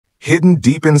Hidden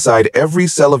deep inside every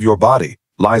cell of your body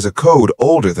lies a code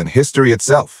older than history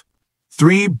itself.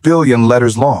 3 billion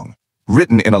letters long,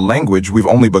 written in a language we've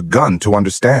only begun to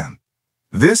understand.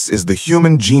 This is the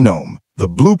human genome, the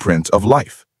blueprint of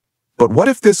life. But what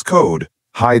if this code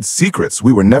hides secrets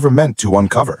we were never meant to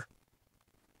uncover?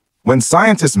 When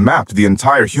scientists mapped the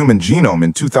entire human genome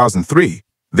in 2003,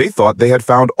 they thought they had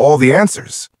found all the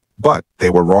answers, but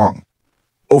they were wrong.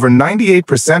 Over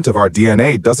 98% of our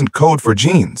DNA doesn't code for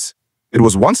genes. It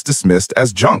was once dismissed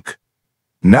as junk.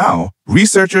 Now,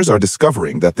 researchers are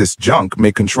discovering that this junk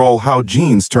may control how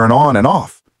genes turn on and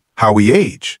off, how we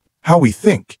age, how we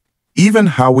think, even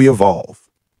how we evolve.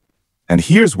 And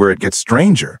here's where it gets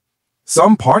stranger.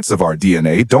 Some parts of our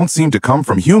DNA don't seem to come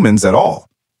from humans at all.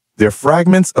 They're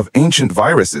fragments of ancient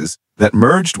viruses that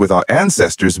merged with our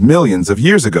ancestors millions of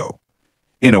years ago.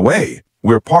 In a way,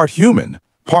 we're part human,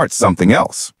 part something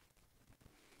else.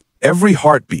 Every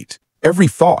heartbeat, every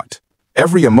thought,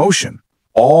 every emotion,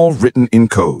 all written in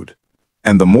code.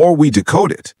 And the more we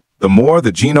decode it, the more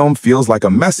the genome feels like a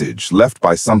message left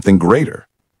by something greater.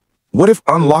 What if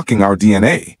unlocking our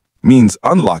DNA means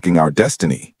unlocking our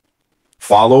destiny?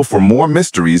 Follow for more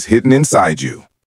mysteries hidden inside you.